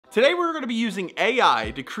Today we're going to be using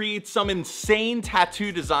AI to create some insane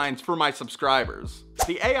tattoo designs for my subscribers.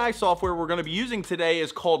 The AI software we're going to be using today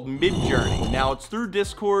is called Midjourney. Now it's through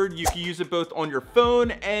Discord. You can use it both on your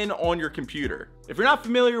phone and on your computer. If you're not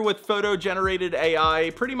familiar with photo generated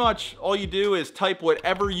AI, pretty much all you do is type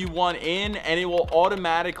whatever you want in and it will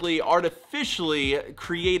automatically, artificially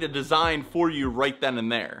create a design for you right then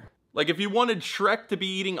and there. Like if you wanted Shrek to be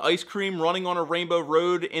eating ice cream running on a rainbow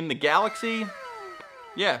road in the galaxy,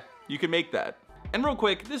 yeah, you can make that. And real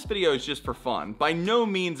quick, this video is just for fun. By no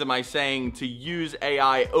means am I saying to use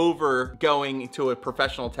AI over going to a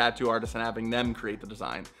professional tattoo artist and having them create the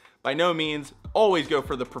design. By no means, always go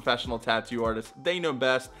for the professional tattoo artist. They know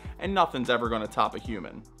best, and nothing's ever gonna top a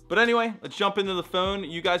human. But anyway, let's jump into the phone.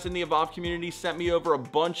 You guys in the Evolve community sent me over a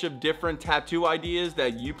bunch of different tattoo ideas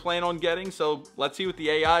that you plan on getting, so let's see what the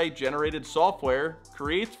AI generated software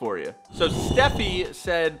creates for you. So Steffi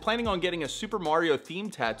said, planning on getting a Super Mario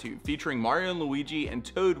themed tattoo featuring Mario and Luigi and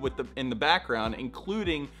Toad in the background,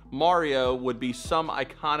 including Mario would be some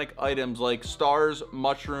iconic items like stars,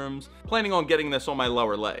 mushrooms. Planning on getting this on my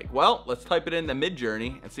lower leg. Well, let's type it into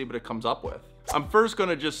Midjourney and see what it comes up with. I'm first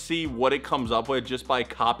gonna just see what it comes up with just by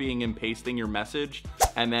copying and pasting your message,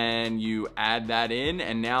 and then you add that in,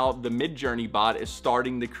 and now the Midjourney bot is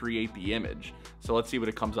starting to create the image. So let's see what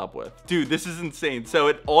it comes up with. Dude, this is insane. So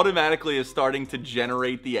it automatically is starting to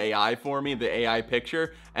generate the AI for me, the AI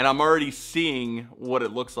picture, and I'm already seeing what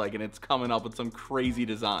it looks like, and it's coming up with some crazy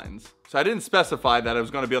designs. So I didn't specify that it was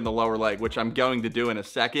going to be on the lower leg, which I'm going to do in a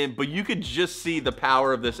second, but you could just see the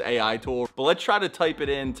power of this AI tool. But let's try to type it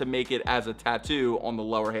in to make it as a tattoo on the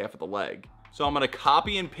lower half of the leg. So I'm going to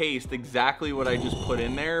copy and paste exactly what I just put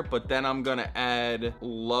in there, but then I'm going to add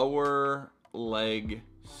lower leg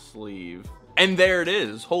sleeve. And there it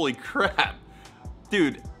is. Holy crap.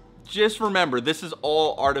 Dude, just remember, this is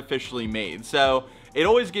all artificially made. So it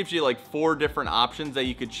always gives you like 4 different options that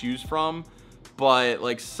you could choose from. But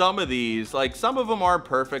like some of these, like some of them aren't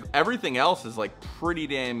perfect. Everything else is like pretty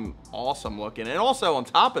damn awesome looking. And also on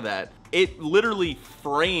top of that, it literally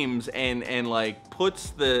frames and like puts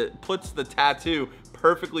the tattoo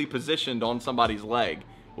perfectly positioned on somebody's leg,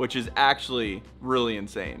 which is actually really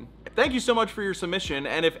insane. Thank you so much for your submission,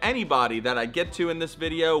 and if anybody that I get to in this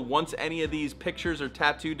video wants any of these pictures or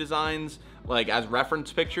tattoo designs, like as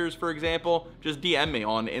reference pictures for example, just DM me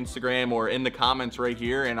on Instagram or in the comments right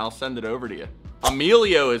here and I'll send it over to you.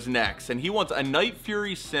 Emilio is next, and he wants a Night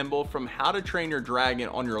Fury symbol from How to Train Your Dragon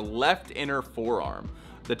on your left inner forearm.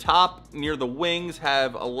 The top near the wings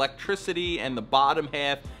have electricity and the bottom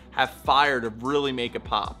half have fire to really make it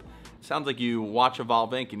pop. Sounds like you watch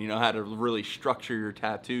EvolveINK and you know how to really structure your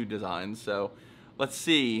tattoo designs. So let's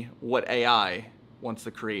see what AI wants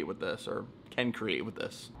to create with this, or can create with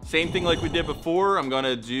this. Same thing like we did before. I'm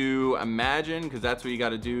gonna do Imagine, because that's what you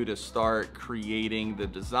gotta do to start creating the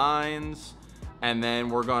designs. And then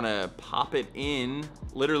we're gonna pop it in,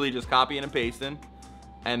 literally just copying and pasting,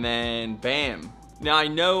 and then bam. Now I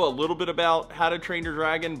know a little bit about How to Train Your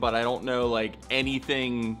Dragon, but I don't know like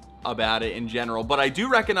anything about it in general. But I do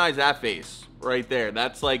recognize that face right there.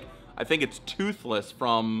 That's like, I think it's Toothless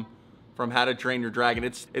from How to Train Your Dragon.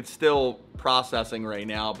 It's still processing right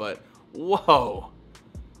now, but whoa.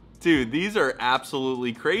 Dude, these are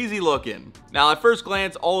absolutely crazy looking. Now at first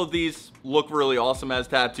glance, all of these look really awesome as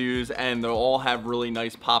tattoos and they'll all have really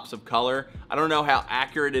nice pops of color. I don't know how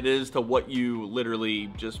accurate it is to what you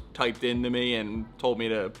literally just typed into me and told me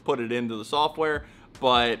to put it into the software,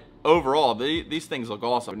 but overall, these things look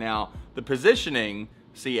awesome. Now, the positioning,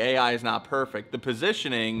 see, AI is not perfect. The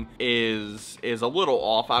positioning is a little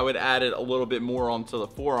off. I would add it a little bit more onto the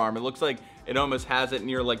forearm. It looks like it almost has it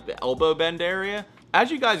near like the elbow bend area. As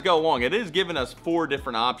you guys go along, it is giving us 4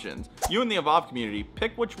 different options. You in the Evolve community,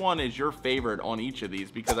 pick which one is your favorite on each of these,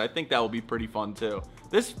 because I think that will be pretty fun too.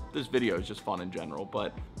 This video is just fun in general,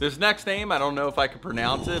 but this next name, I don't know if I can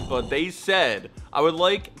pronounce it, but they said, I would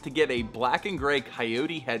like to get a black and gray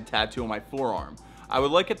coyote head tattoo on my forearm. I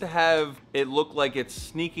would like it to have it look like it's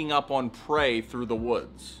sneaking up on prey through the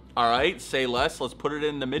woods. All right, say less, let's put it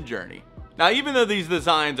into Midjourney. Now, even though these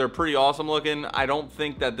designs are pretty awesome looking, I don't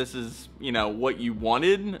think that this is, you know, what you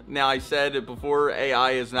wanted. Now, I said it before,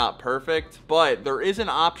 AI is not perfect, but there is an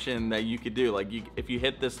option that you could do. Like, if you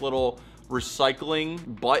hit this little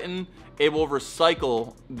recycling button, it will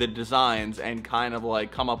recycle the designs and kind of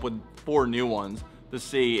like come up with 4 new ones to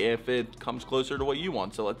see if it comes closer to what you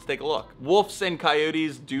want. So let's take a look. Wolves and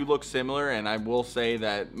coyotes do look similar, and I will say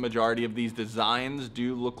that majority of these designs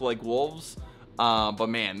do look like wolves. But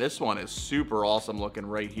man, this one is super awesome looking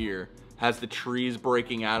right here. Has the trees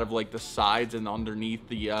breaking out of like the sides and underneath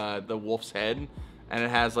the wolf's head. And it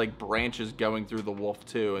has like branches going through the wolf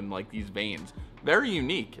too, and like these veins. Very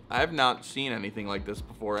unique. I have not seen anything like this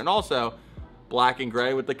before. And also, black and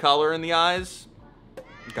gray with the color in the eyes.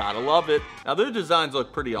 Gotta love it. Now, their designs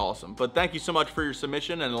look pretty awesome, but thank you so much for your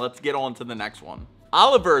submission, and let's get on to the next one.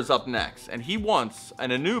 Oliver is up next, and he wants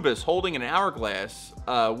an Anubis holding an hourglass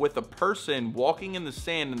with a person walking in the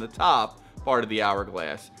sand in the top part of the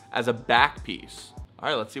hourglass as a back piece. All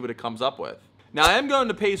right, let's see what it comes up with. Now, I am going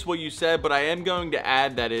to paste what you said, but I am going to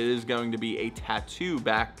add that it is going to be a tattoo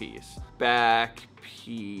back piece. Back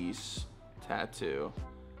piece tattoo.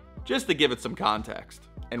 Just to give it some context.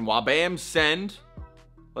 And wabam, send.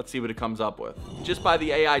 Let's see what it comes up with. Just by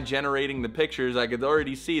the AI generating the pictures, I could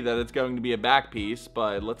already see that it's going to be a back piece,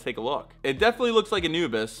 but let's take a look. It definitely looks like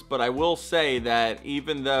Anubis, but I will say that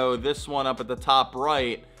even though this one up at the top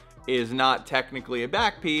right is not technically a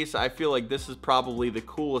back piece, I feel like this is probably the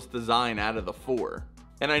coolest design out of the four.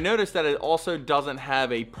 And I noticed that it also doesn't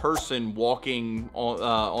have a person walking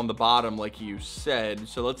on the bottom like you said,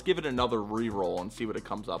 so let's give it another reroll and see what it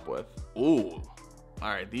comes up with. Ooh. All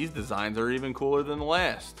right, these designs are even cooler than the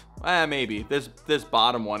last. Maybe. This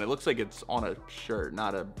bottom one, it looks like it's on a shirt,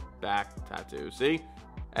 not a back tattoo. See?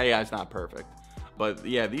 AI's not perfect. But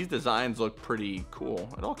yeah, these designs look pretty cool.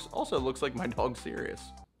 It also looks like my dog Sirius.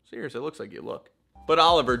 Sirius, it looks like you look. But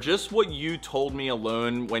Oliver, just what you told me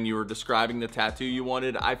alone when you were describing the tattoo you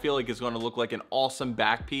wanted, I feel like it's going to look like an awesome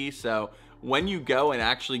back piece. So when you go and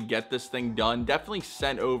actually get this thing done, definitely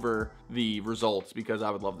send over the results because I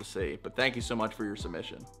would love to see. But thank you so much for your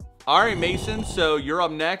submission. All right, Mason, so you're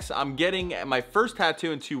up next. I'm getting my first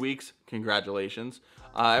tattoo in 2 weeks. Congratulations.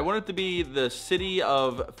 I want it to be the city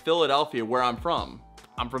of Philadelphia, where I'm from.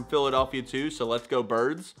 I'm from Philadelphia too, so let's go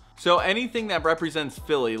Birds. So anything that represents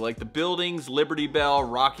Philly, like the buildings, Liberty Bell,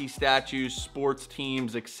 Rocky statues, sports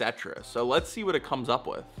teams, etc. So let's see what it comes up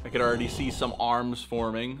with. I could already see some arms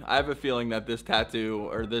forming. I have a feeling that this tattoo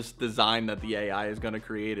or this design that the AI is going to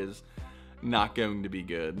create is not going to be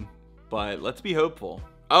good, but let's be hopeful.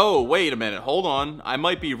 Oh, wait a minute. Hold on. I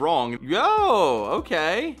might be wrong. Yo,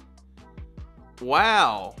 okay.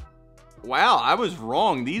 Wow. Wow, I was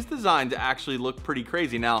wrong. These designs actually look pretty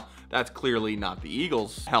crazy. Now, that's clearly not the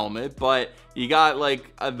Eagles helmet, but you got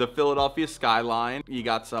like the Philadelphia skyline. You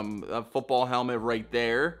got some football helmet right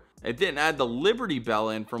there. It didn't add the Liberty Bell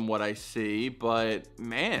in from what I see, but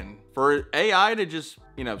man, for AI to just,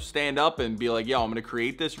 you know, stand up and be like, yo, I'm gonna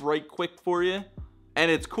create this right quick for you.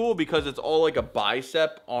 And it's cool because it's all like a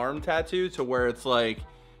bicep arm tattoo to where it's like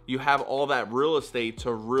you have all that real estate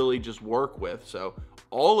to really just work with. So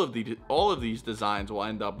all of these designs will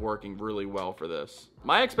end up working really well for this.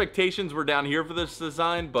 My expectations were down here for this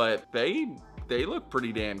design, but they look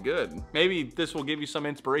pretty damn good. Maybe this will give you some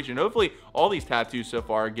inspiration. Hopefully all these tattoos so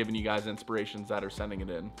far are giving you guys inspirations that are sending it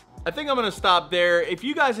in. I think I'm gonna stop there. If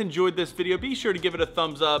you guys enjoyed this video, be sure to give it a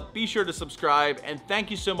thumbs up, be sure to subscribe, and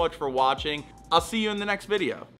thank you so much for watching. I'll see you in the next video.